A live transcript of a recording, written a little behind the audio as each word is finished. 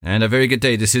And a very good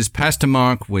day. This is Pastor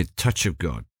Mark with Touch of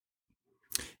God.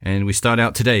 And we start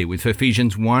out today with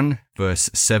Ephesians 1, verse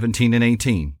 17 and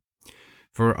 18.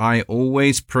 For I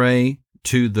always pray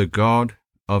to the God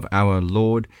of our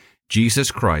Lord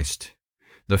Jesus Christ,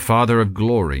 the Father of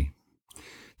glory,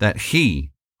 that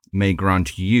he may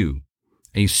grant you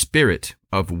a spirit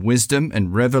of wisdom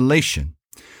and revelation,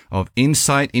 of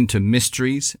insight into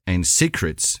mysteries and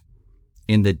secrets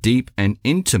in the deep and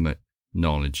intimate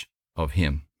knowledge of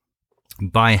him,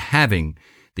 by having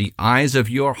the eyes of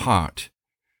your heart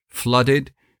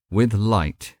flooded with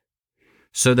light,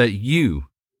 so that you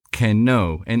can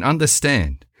know and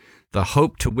understand the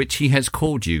hope to which he has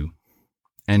called you,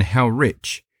 and how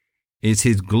rich is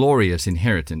his glorious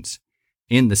inheritance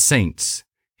in the saints,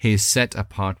 his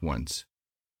set-apart ones.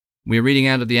 We are reading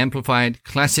out of the Amplified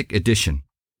Classic Edition,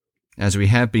 as we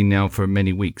have been now for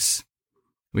many weeks,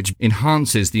 which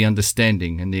enhances the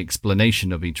understanding and the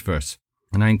explanation of each verse.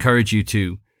 And I encourage you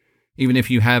to, even if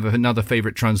you have another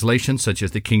favorite translation, such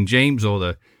as the King James or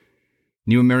the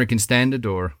New American Standard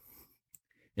or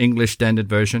English Standard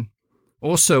Version,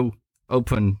 also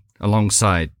open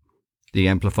alongside the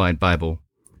Amplified Bible,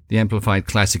 the Amplified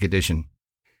Classic Edition,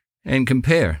 and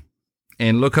compare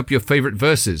and look up your favorite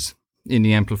verses in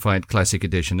the Amplified Classic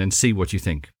Edition and see what you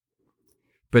think.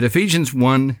 But Ephesians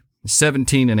 1,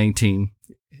 17 and 18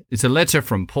 is a letter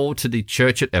from Paul to the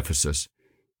church at Ephesus,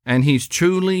 and he's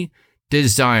truly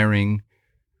desiring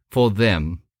for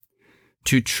them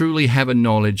to truly have a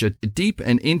knowledge, a deep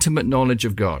and intimate knowledge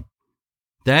of God.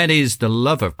 That is the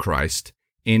love of Christ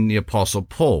in the Apostle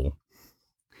Paul,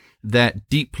 that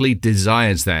deeply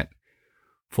desires that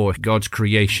for God's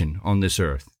creation on this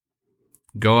earth,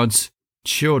 God's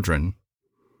children,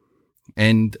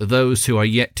 and those who are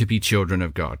yet to be children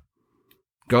of God.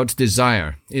 God's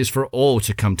desire is for all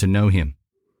to come to know him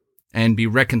and be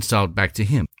reconciled back to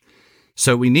him.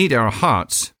 So we need our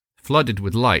hearts flooded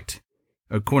with light,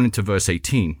 according to verse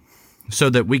 18, so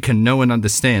that we can know and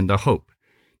understand the hope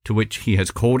to which he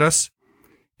has called us,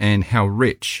 and how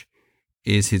rich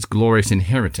is his glorious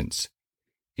inheritance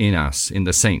in us, in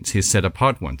the saints, his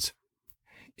set-apart ones.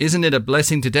 Isn't it a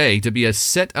blessing today to be a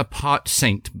set-apart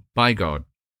saint by God?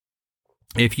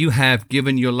 If you have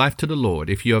given your life to the Lord,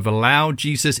 if you have allowed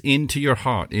Jesus into your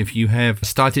heart, if you have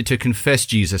started to confess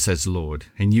Jesus as Lord,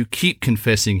 and you keep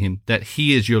confessing him that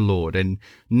he is your Lord and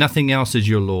nothing else is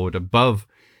your Lord above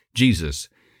Jesus,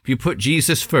 if you put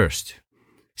Jesus first,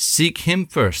 seek him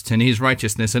first and his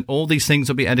righteousness, and all these things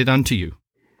will be added unto you,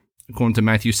 according to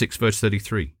Matthew 6, verse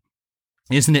 33.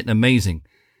 Isn't it amazing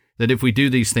that if we do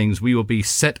these things, we will be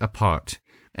set apart?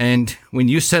 And when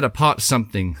you set apart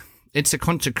something, it's a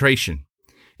consecration.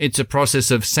 It's a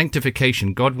process of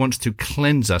sanctification. God wants to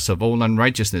cleanse us of all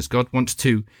unrighteousness. God wants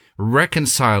to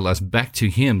reconcile us back to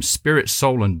him, spirit,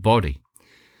 soul, and body.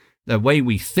 The way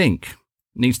we think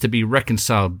needs to be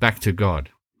reconciled back to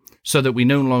God, so that we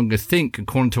no longer think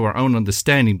according to our own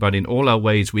understanding, but in all our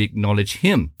ways we acknowledge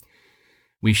him.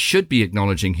 We should be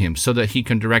acknowledging him so that he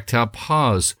can direct our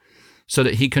paths, so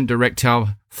that he can direct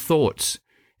our thoughts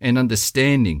and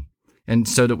understanding, and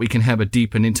so that we can have a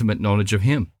deep and intimate knowledge of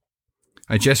him.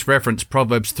 I just referenced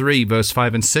Proverbs 3, verse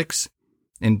 5 and 6,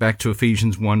 and back to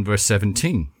Ephesians 1, verse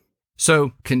 17.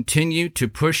 So continue to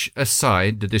push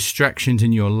aside the distractions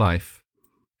in your life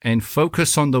and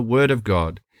focus on the Word of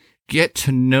God. Get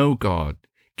to know God.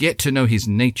 Get to know his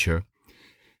nature,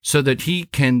 so that he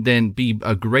can then be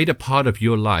a greater part of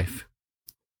your life,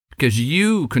 because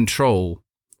you control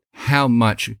how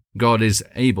much God is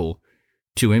able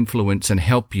to influence and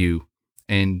help you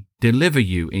and deliver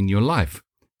you in your life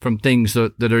from things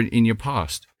that are in your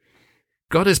past.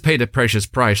 God has paid a precious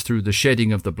price through the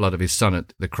shedding of the blood of his Son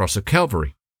at the cross of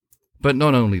Calvary. But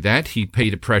not only that, he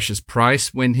paid a precious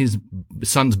price when his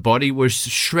Son's body was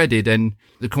shredded, and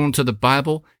according to the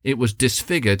Bible, it was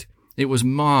disfigured. It was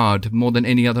marred more than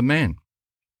any other man,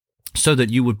 so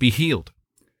that you would be healed.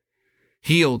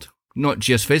 Healed not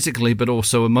just physically, but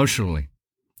also emotionally,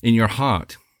 in your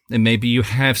heart. And maybe you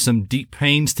have some deep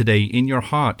pains today in your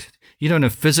heart. You don't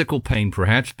have physical pain,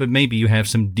 perhaps, but maybe you have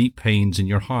some deep pains in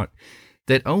your heart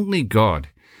that only God,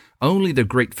 only the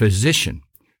great physician,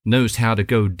 knows how to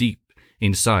go deep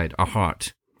inside a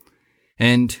heart.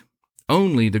 And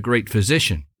only the great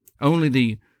physician, only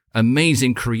the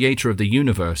amazing creator of the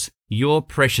universe, your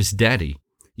precious daddy,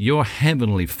 your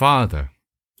heavenly Father,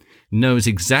 knows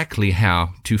exactly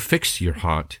how to fix your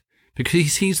heart,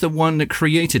 because he's the one that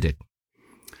created it.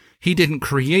 He didn't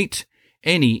create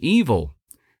any evil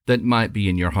that might be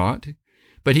in your heart,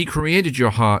 but he created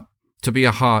your heart to be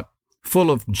a heart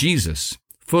full of Jesus,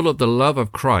 full of the love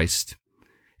of Christ,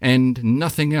 and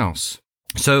nothing else.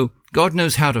 So God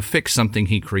knows how to fix something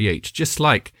he creates, just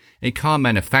like a car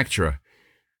manufacturer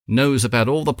knows about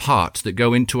all the parts that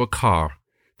go into a car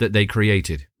that they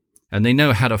created. And they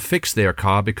know how to fix their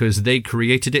car because they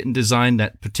created it and designed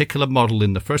that particular model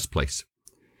in the first place.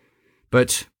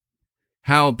 But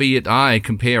howbeit I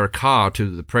compare a car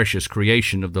to the precious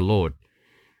creation of the Lord.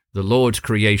 The Lord's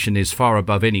creation is far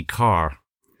above any car,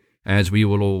 as we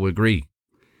will all agree.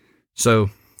 So,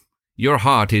 your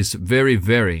heart is very,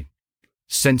 very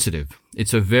sensitive.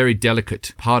 It's a very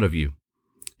delicate part of you.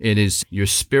 It is your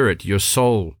spirit, your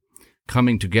soul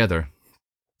coming together,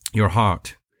 your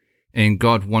heart. And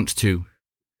God wants to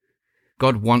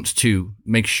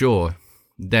make sure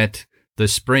that the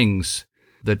springs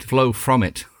that flow from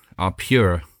it are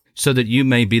pure, so that you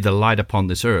may be the light upon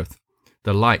this earth,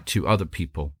 the light to other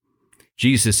people.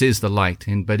 Jesus is the light,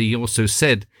 but he also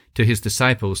said to his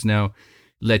disciples, now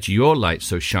let your light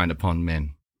so shine upon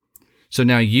men. So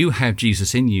now you have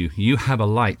Jesus in you. You have a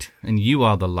light, and you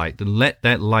are the light. And let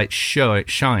that light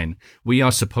shine. We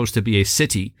are supposed to be a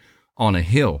city on a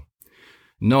hill,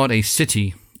 not a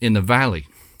city in the valley.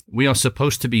 We are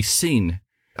supposed to be seen.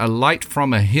 A light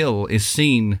from a hill is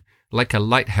seen like a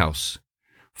lighthouse.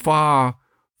 Far,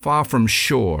 far from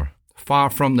shore, far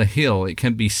from the hill, it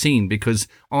can be seen, because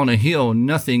on a hill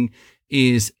nothing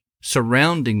is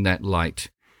surrounding that light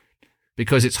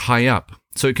because it's high up.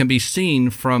 So it can be seen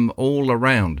from all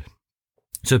around.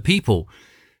 So people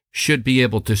should be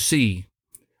able to see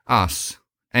us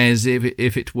as if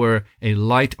it were a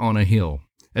light on a hill,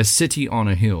 a city on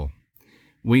a hill.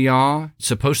 We are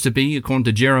supposed to be, according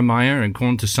to Jeremiah and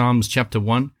according to Psalms chapter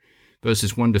 1,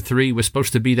 verses 1 to 3, we're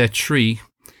supposed to be that tree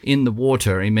in the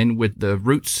water, amen, with the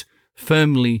roots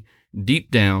firmly deep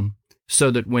down,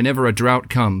 so that whenever a drought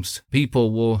comes,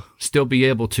 people will still be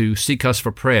able to seek us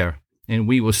for prayer, and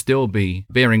we will still be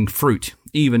bearing fruit,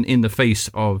 even in the face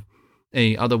of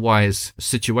a otherwise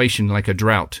situation like a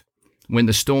drought. When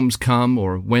the storms come,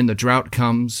 or when the drought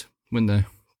comes, when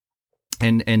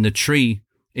the tree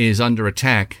is under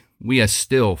attack, we are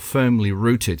still firmly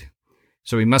rooted.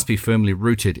 So we must be firmly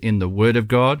rooted in the Word of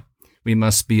God. We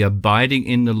must be abiding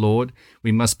in the Lord.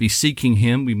 We must be seeking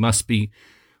him. We must be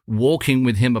walking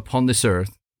with him upon this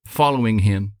earth, following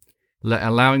him,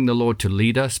 allowing the Lord to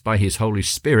lead us by his Holy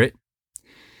Spirit,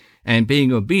 and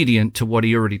being obedient to what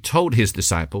he already told his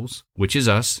disciples, which is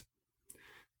us,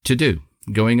 to do,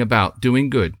 going about doing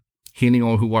good, healing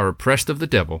all who are oppressed of the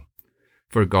devil,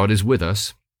 for God is with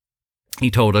us. He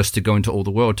told us to go into all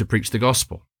the world to preach the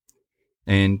gospel.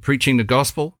 And preaching the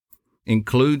gospel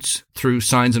includes through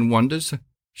signs and wonders,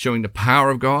 showing the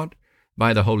power of God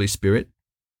by the Holy Spirit.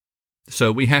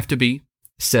 So we have to be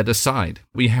set aside.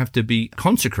 We have to be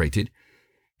consecrated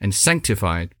and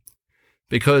sanctified,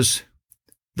 because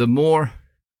the more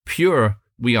pure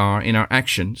we are in our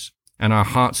actions and our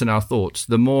hearts and our thoughts,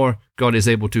 the more God is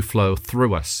able to flow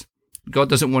through us. God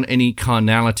doesn't want any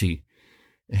carnality.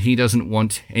 He doesn't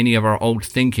want any of our old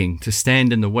thinking to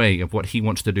stand in the way of what he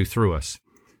wants to do through us.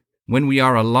 When we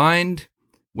are aligned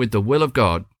with the will of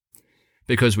God,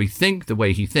 because we think the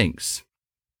way he thinks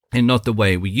and not the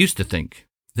way we used to think,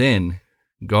 then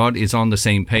God is on the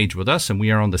same page with us, and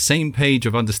we are on the same page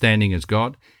of understanding as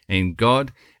God. And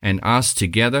God and us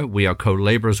together, we are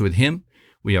co-laborers with him.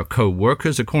 We are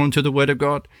co-workers according to the word of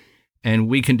God, and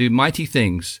we can do mighty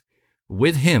things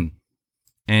with him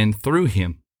and through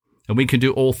him. And we can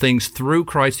do all things through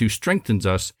Christ who strengthens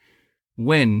us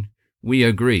when we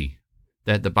agree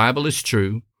that the Bible is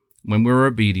true, when we're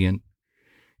obedient,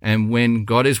 and when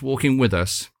God is walking with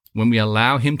us, when we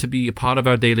allow him to be a part of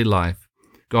our daily life.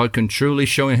 God can truly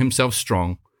show himself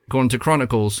strong. According to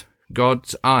Chronicles,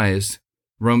 God's eyes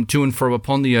roam to and fro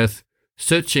upon the earth,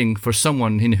 searching for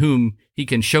someone in whom he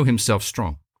can show himself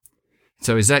strong.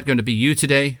 So is that going to be you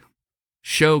today?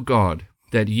 Show God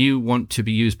that you want to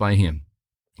be used by him.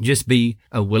 Just be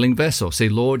a willing vessel. Say,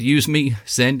 Lord, use me,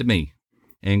 send me.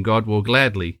 And God will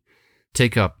gladly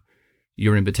take up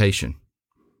your invitation.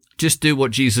 Just do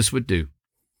what Jesus would do.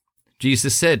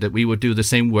 Jesus said that we would do the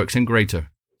same works and greater.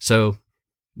 So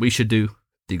we should do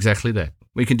exactly that.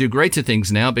 We can do greater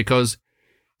things now because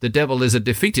the devil is a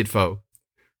defeated foe.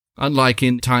 Unlike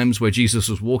in times where Jesus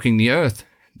was walking the earth,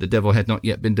 the devil had not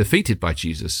yet been defeated by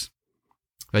Jesus.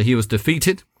 But he was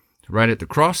defeated right at the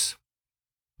cross,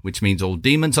 which means all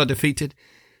demons are defeated.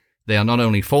 They are not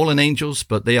only fallen angels,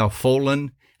 but they are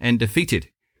fallen and defeated.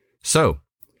 So,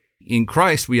 in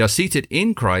Christ, we are seated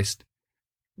in Christ,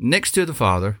 next to the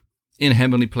Father, in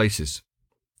heavenly places.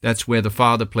 That's where the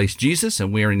Father placed Jesus,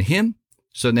 and we're in him.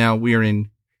 So now we're in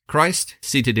Christ,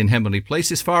 seated in heavenly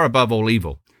places, far above all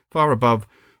evil, far above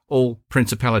all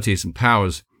principalities and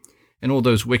powers, and all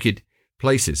those wicked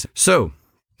places. So,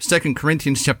 2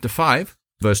 Corinthians chapter 5,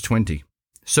 verse 20.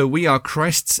 So we are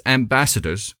Christ's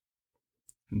ambassadors,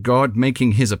 God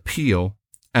making his appeal,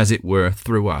 as it were,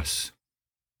 through us.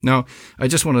 Now, I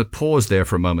just want to pause there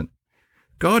for a moment.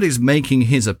 God is making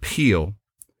his appeal,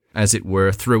 as it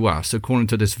were, through us, according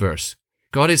to this verse.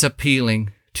 God is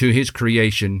appealing to his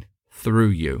creation through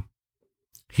you.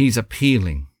 He's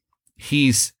appealing.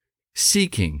 He's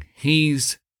seeking.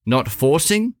 He's not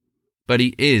forcing, but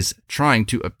he is trying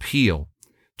to appeal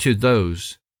to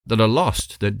those that are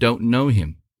lost, that don't know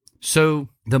him. So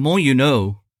the more you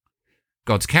know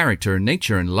God's character and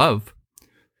nature and love,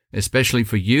 especially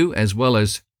for you as well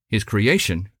as his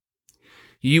creation,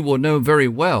 you will know very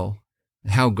well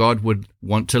how God would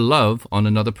want to love on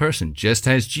another person, just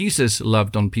as Jesus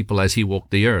loved on people as he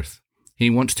walked the earth. He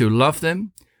wants to love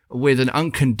them with an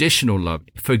unconditional love,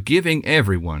 forgiving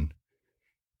everyone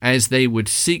as they would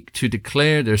seek to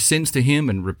declare their sins to him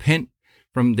and repent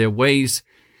from their ways.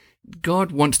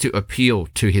 God wants to appeal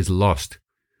to his lost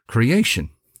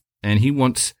creation, and he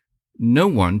wants no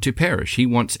one to perish. He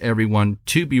wants everyone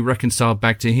to be reconciled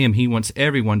back to him. He wants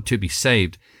everyone to be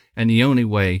saved, and the only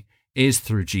way is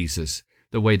through Jesus,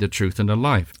 the way, the truth, and the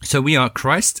life. So we are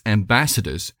Christ's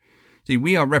ambassadors. See,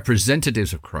 we are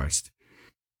representatives of Christ,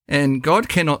 and God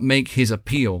cannot make his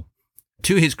appeal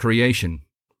to his creation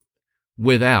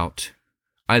without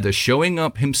either showing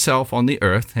up himself on the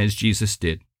earth, as Jesus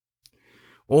did,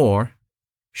 or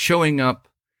showing up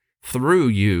through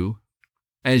you,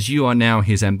 as you are now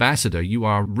his ambassador. You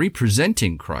are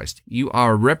representing Christ. You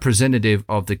are a representative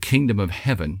of the kingdom of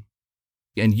heaven.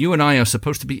 And you and I are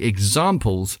supposed to be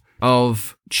examples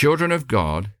of children of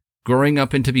God, growing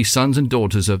up into be sons and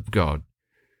daughters of God,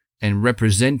 and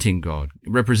representing God,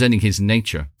 representing his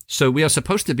nature. So we are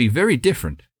supposed to be very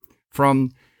different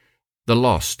from the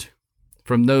lost,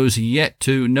 from those yet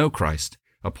to know Christ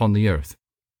upon the earth.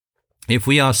 If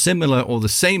we are similar or the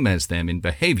same as them in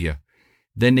behavior,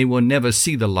 then they will never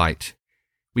see the light.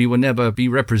 We will never be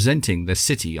representing the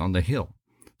city on the hill,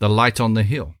 the light on the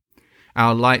hill.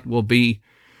 Our light will be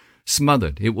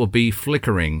smothered. It will be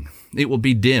flickering. It will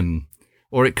be dim,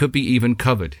 or it could be even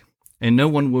covered. And no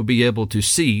one will be able to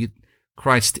see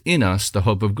Christ in us, the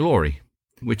hope of glory,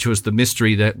 which was the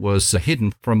mystery that was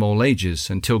hidden from all ages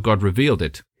until God revealed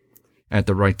it at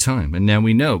the right time. And now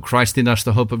we know Christ in us,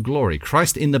 the hope of glory.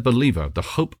 Christ in the believer, the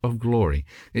hope of glory.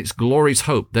 It's glory's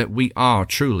hope that we are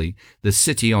truly the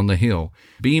city on the hill,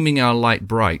 beaming our light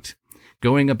bright,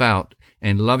 going about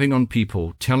and loving on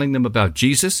people, telling them about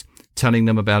Jesus, telling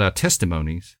them about our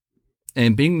testimonies,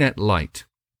 and being that light.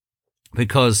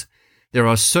 Because there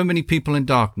are so many people in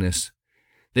darkness,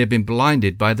 they've been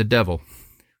blinded by the devil,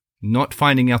 not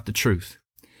finding out the truth,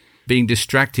 being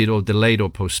distracted or delayed or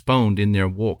postponed in their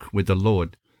walk with the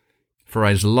Lord. For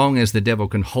as long as the devil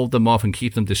can hold them off and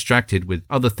keep them distracted with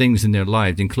other things in their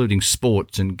lives, including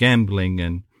sports and gambling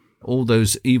and all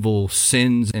those evil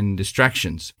sins and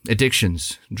distractions,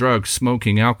 addictions, drugs,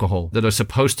 smoking, alcohol, that are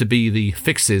supposed to be the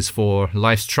fixes for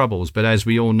life's troubles, but as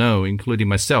we all know, including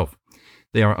myself,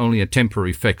 they are only a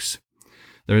temporary fix.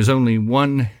 There is only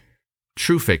one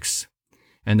true fix,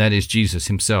 and that is Jesus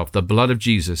himself, the blood of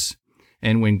Jesus.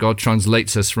 And when God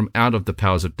translates us from out of the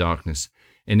powers of darkness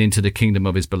and into the kingdom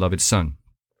of his beloved Son,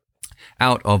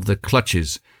 out of the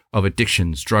clutches of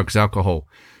addictions, drugs, alcohol,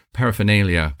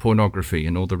 paraphernalia, pornography,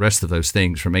 and all the rest of those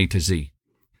things from A to Z.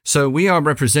 So we are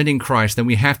representing Christ, and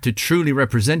we have to truly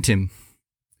represent him.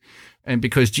 And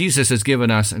because Jesus has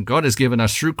given us, and God has given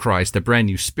us through Christ, a brand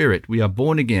new spirit, we are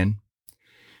born again.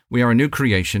 We are a new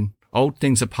creation. Old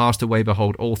things are passed away.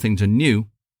 Behold, all things are new.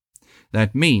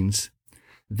 That means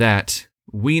that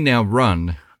we now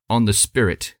run on the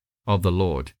Spirit of the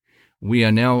Lord. We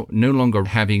are now no longer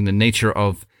having the nature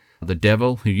of the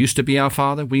devil who used to be our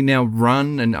father. We now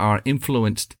run and are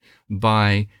influenced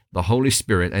by the Holy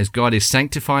Spirit as God is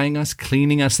sanctifying us,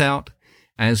 cleaning us out.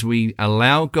 As we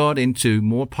allow God into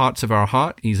more parts of our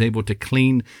heart, he's able to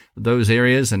clean those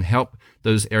areas and help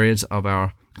those areas of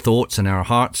our thoughts and our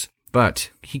hearts. But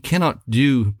he cannot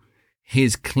do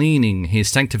his cleaning, his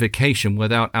sanctification,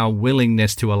 without our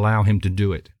willingness to allow him to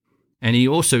do it. And he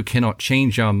also cannot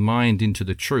change our mind into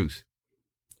the truth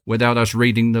without us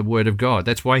reading the Word of God.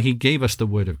 That's why he gave us the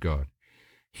Word of God.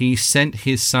 He sent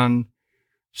his Son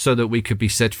so that we could be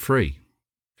set free.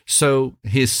 So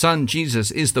his Son,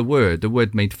 Jesus, is the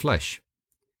Word made flesh.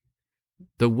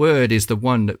 The Word is the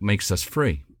one that makes us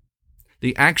free.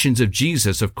 The actions of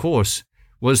Jesus, of course,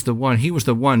 he was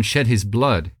the one shed his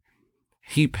blood.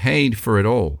 He paid for it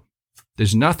all.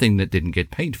 There's nothing that didn't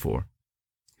get paid for.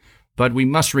 But we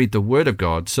must read the Word of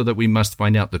God so that we must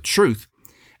find out the truth,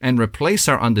 and replace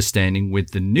our understanding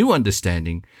with the new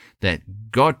understanding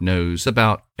that God knows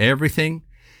about everything.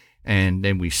 And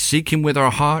then we seek Him with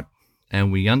our heart,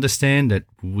 and we understand that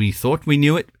we thought we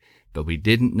knew it, but we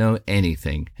didn't know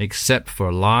anything except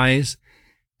for lies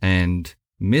and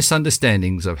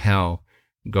misunderstandings of how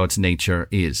God's nature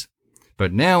is.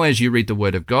 But now, as you read the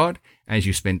Word of God, as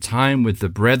you spend time with the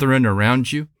brethren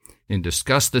around you, and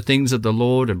discuss the things of the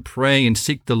Lord, and pray and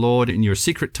seek the Lord in your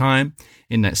secret time,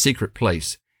 in that secret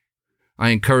place, I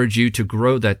encourage you to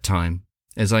grow that time,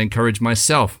 as I encourage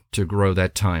myself to grow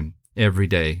that time every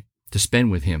day to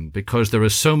spend with Him, because there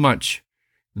is so much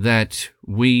that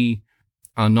we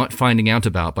are not finding out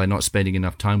about by not spending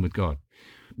enough time with God.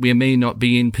 We may not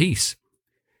be in peace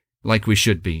like we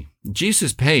should be.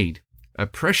 Jesus paid a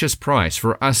precious price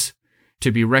for us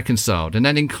to be reconciled, and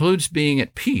that includes being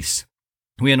at peace.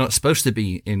 We are not supposed to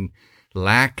be in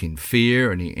lack, in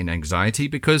fear, and in anxiety,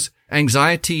 because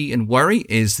anxiety and worry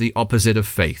is the opposite of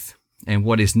faith. And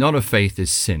what is not of faith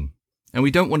is sin. And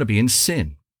we don't want to be in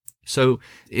sin. So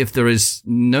if there is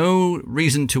no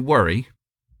reason to worry,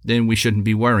 then we shouldn't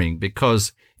be worrying,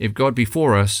 because if God be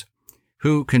for us,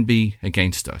 who can be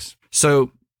against us?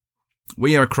 So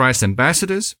we are Christ's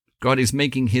ambassadors. God is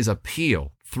making His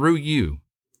appeal through you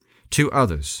to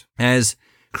others as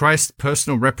Christ's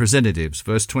personal representatives,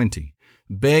 verse 20,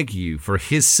 beg you for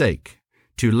His sake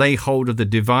to lay hold of the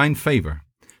divine favor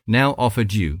now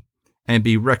offered you and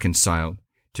be reconciled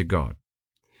to God.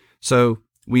 So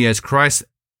we as Christ's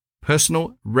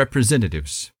personal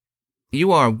representatives,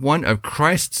 you are one of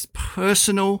Christ's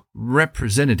personal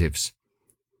representatives.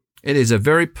 It is a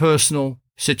very personal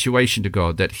situation to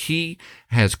God that He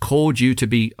has called you to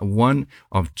be one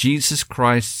of Jesus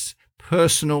Christ's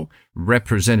personal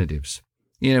representatives.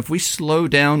 You know, if we slow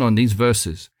down on these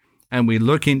verses and we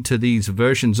look into these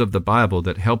versions of the Bible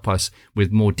that help us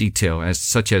with more detail,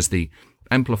 such as the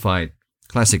Amplified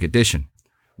Classic Edition,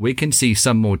 we can see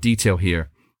some more detail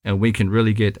here, and we can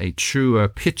really get a truer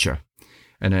picture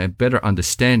and a better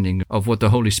understanding of what the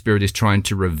Holy Spirit is trying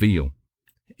to reveal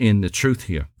in the truth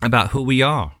here about who we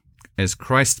are as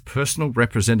Christ's personal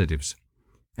representatives.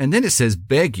 And then it says,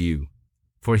 beg you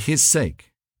for His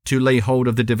sake to lay hold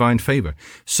of the divine favor.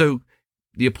 So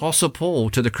the Apostle Paul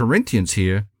to the Corinthians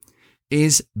here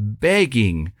is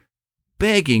begging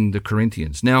the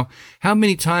Corinthians. Now, how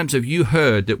many times have you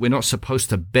heard that we're not supposed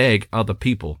to beg other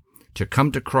people to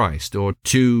come to Christ or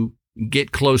to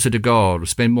get closer to God or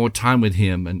spend more time with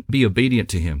Him and be obedient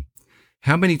to Him?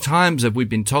 How many times have we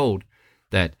been told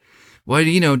that, well,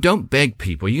 don't beg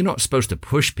people. You're not supposed to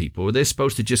push people. They're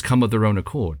supposed to just come of their own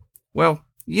accord. Well,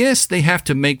 yes, they have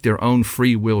to make their own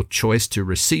free will choice to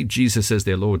receive Jesus as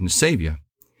their Lord and Savior.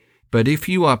 But if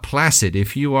you are placid,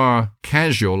 if you are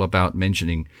casual about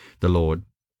mentioning the Lord,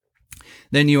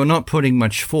 then you are not putting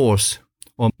much force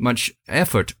or much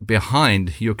effort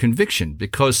behind your conviction,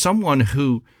 because someone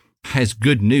who has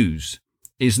good news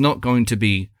is not going to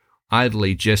be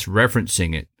idly just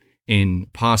referencing it in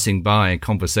passing by a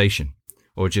conversation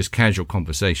or just casual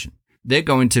conversation. They're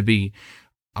going to be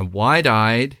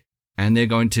wide-eyed, and they're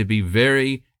going to be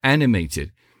very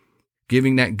animated,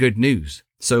 giving that good news.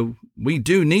 So we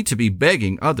do need to be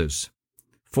begging others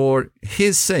for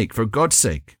His sake, for God's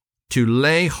sake, to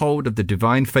lay hold of the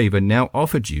divine favor now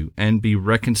offered you and be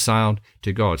reconciled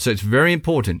to God. So it's very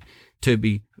important to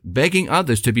be begging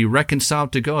others to be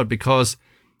reconciled to God, because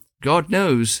God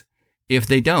knows if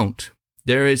they don't,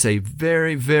 there is a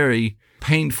very, very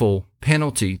painful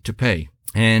penalty to pay.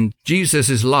 And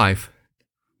Jesus' life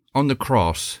on the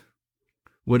cross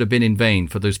would have been in vain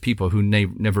for those people who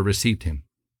never received Him.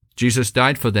 Jesus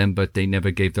died for them, but they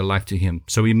never gave their life to Him.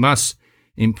 So we must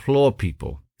implore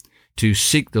people to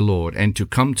seek the Lord and to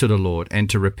come to the Lord and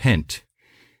to repent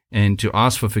and to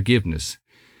ask for forgiveness.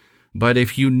 But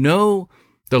if you know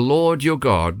the Lord your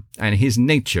God and His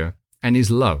nature and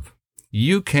His love,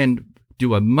 you can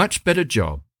do a much better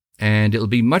job, and it'll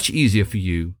be much easier for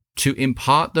you to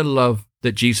impart the love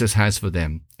that Jesus has for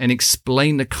them and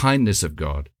explain the kindness of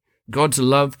God. God's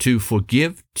love to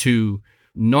forgive, to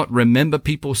not remember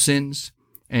people's sins,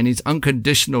 and His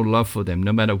unconditional love for them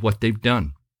no matter what they've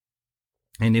done.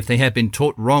 And if they have been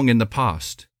taught wrong in the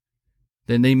past,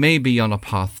 then they may be on a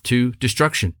path to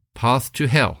destruction, path to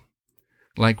hell,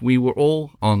 like we were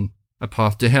all on a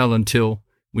path to hell until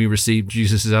we received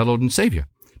Jesus as our Lord and Savior.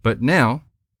 But now,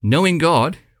 knowing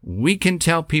God, we can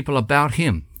tell people about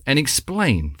Him and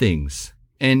explain things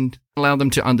and allow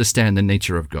them to understand the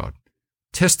nature of God.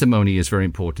 Testimony is very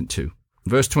important too.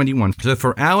 Verse 21, so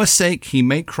for our sake He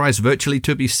made Christ virtually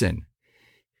to be sin.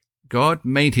 God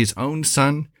made His own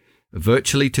Son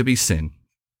virtually to be sin,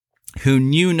 who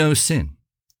knew no sin,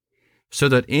 so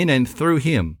that in and through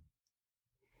him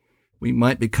we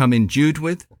might become endued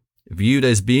with, viewed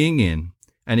as being in,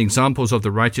 and examples of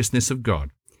the righteousness of God.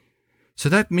 So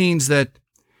that means that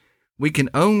we can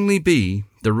only be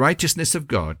the righteousness of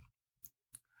God,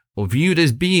 or viewed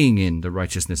as being in the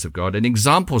righteousness of God and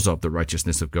examples of the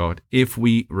righteousness of God, if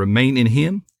we remain in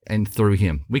him and through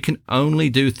him. We can only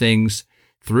do things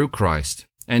through Christ,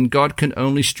 and God can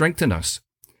only strengthen us.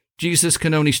 Jesus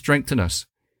can only strengthen us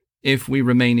if we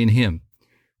remain in him.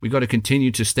 We've got to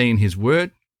continue to stay in his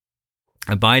word,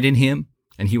 abide in him,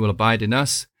 and he will abide in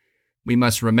us. We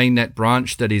must remain that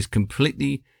branch that is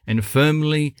completely and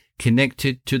firmly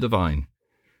connected to the vine,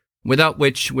 without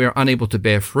which we are unable to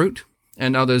bear fruit,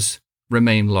 and others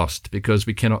remain lost because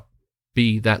we cannot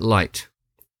be that light.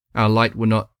 Our light will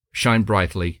not shine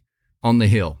brightly on the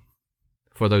hill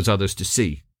for those others to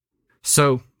see.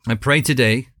 So I pray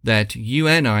today that you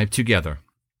and I together,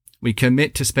 we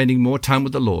commit to spending more time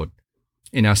with the Lord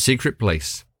in our secret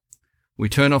place. We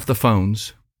turn off the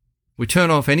phones. We turn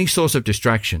off any source of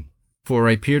distraction for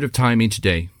a period of time each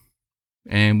day,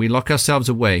 and we lock ourselves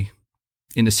away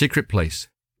in the secret place,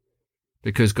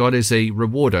 because God is a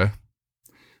rewarder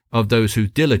of those who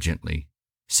diligently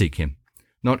seek him,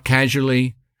 not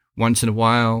casually, once in a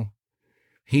while.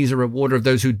 He's a rewarder of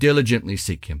those who diligently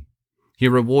seek him. He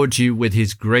rewards you with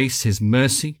his grace, his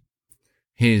mercy,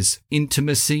 his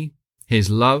intimacy, his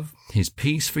love, his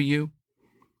peace for you.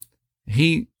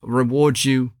 He rewards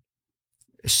you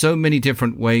so many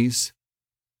different ways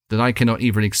that I cannot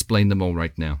even explain them all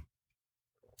right now.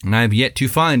 And I have yet to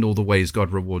find all the ways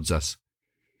God rewards us.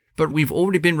 But we've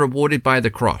already been rewarded by the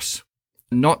cross,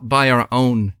 not by our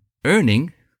own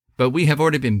earning, but we have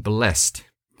already been blessed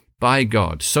by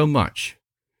God so much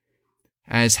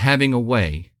as having a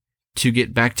way to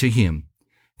get back to him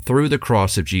through the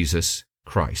cross of Jesus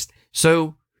Christ.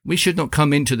 So we should not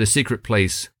come into the secret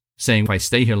place saying, if I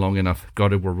stay here long enough,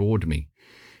 God will reward me.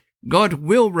 God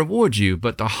will reward you,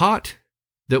 but the heart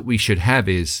that we should have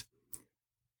is,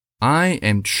 I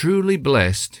am truly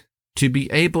blessed to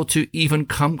be able to even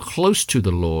come close to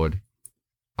the Lord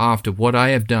after what I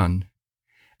have done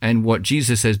and what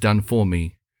Jesus has done for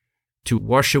me, to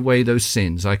wash away those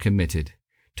sins I committed,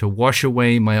 to wash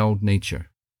away my old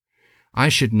nature. I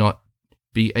should not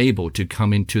be able to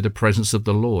come into the presence of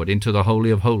the Lord, into the Holy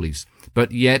of Holies,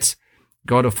 but yet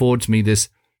God affords me this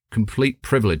complete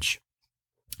privilege.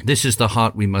 This is the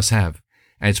heart we must have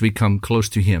as we come close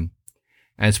to him,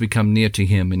 as we come near to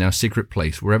him in our secret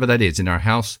place, wherever that is, in our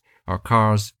house, our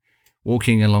cars,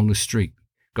 walking along the street.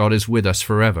 God is with us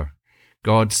forever.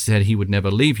 God said he would never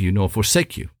leave you nor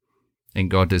forsake you, and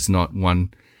God is not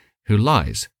one who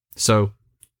lies. So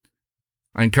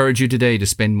I encourage you today to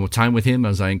spend more time with him,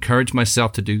 as I encourage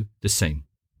myself to do the same.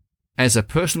 As a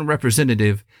personal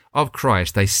representative of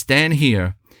Christ, I stand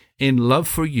here in love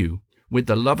for you, with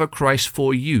the love of Christ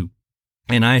for you,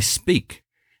 and I speak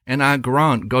and I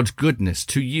grant God's goodness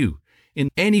to you in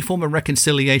any form of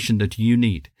reconciliation that you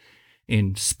need,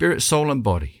 in spirit, soul, and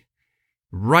body,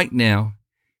 right now,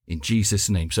 in Jesus'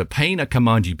 name. So pain, I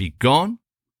command you, be gone.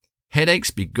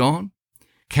 Headaches, be gone.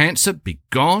 Cancer, be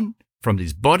gone from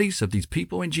these bodies of these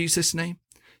people in Jesus' name.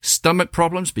 Stomach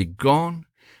problems, be gone.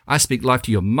 I speak life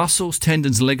to your muscles,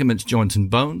 tendons, ligaments, joints, and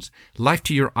bones. Life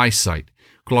to your eyesight.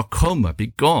 Glaucoma, be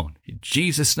gone in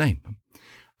Jesus' name.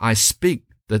 I speak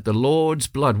that the Lord's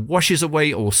blood washes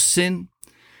away all sin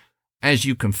as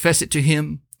you confess it to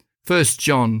him. 1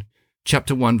 John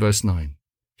chapter 1, verse 9.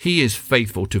 He is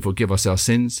faithful to forgive us our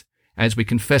sins as we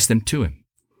confess them to him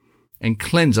and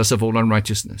cleanse us of all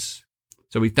unrighteousness.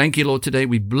 So we thank you, Lord, today.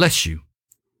 We bless you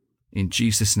in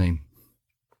Jesus' name.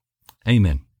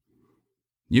 Amen.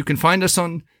 You can find us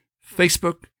on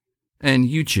Facebook and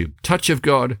YouTube, Touch of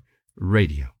God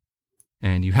Radio.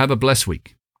 And you have a blessed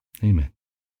week. Amen.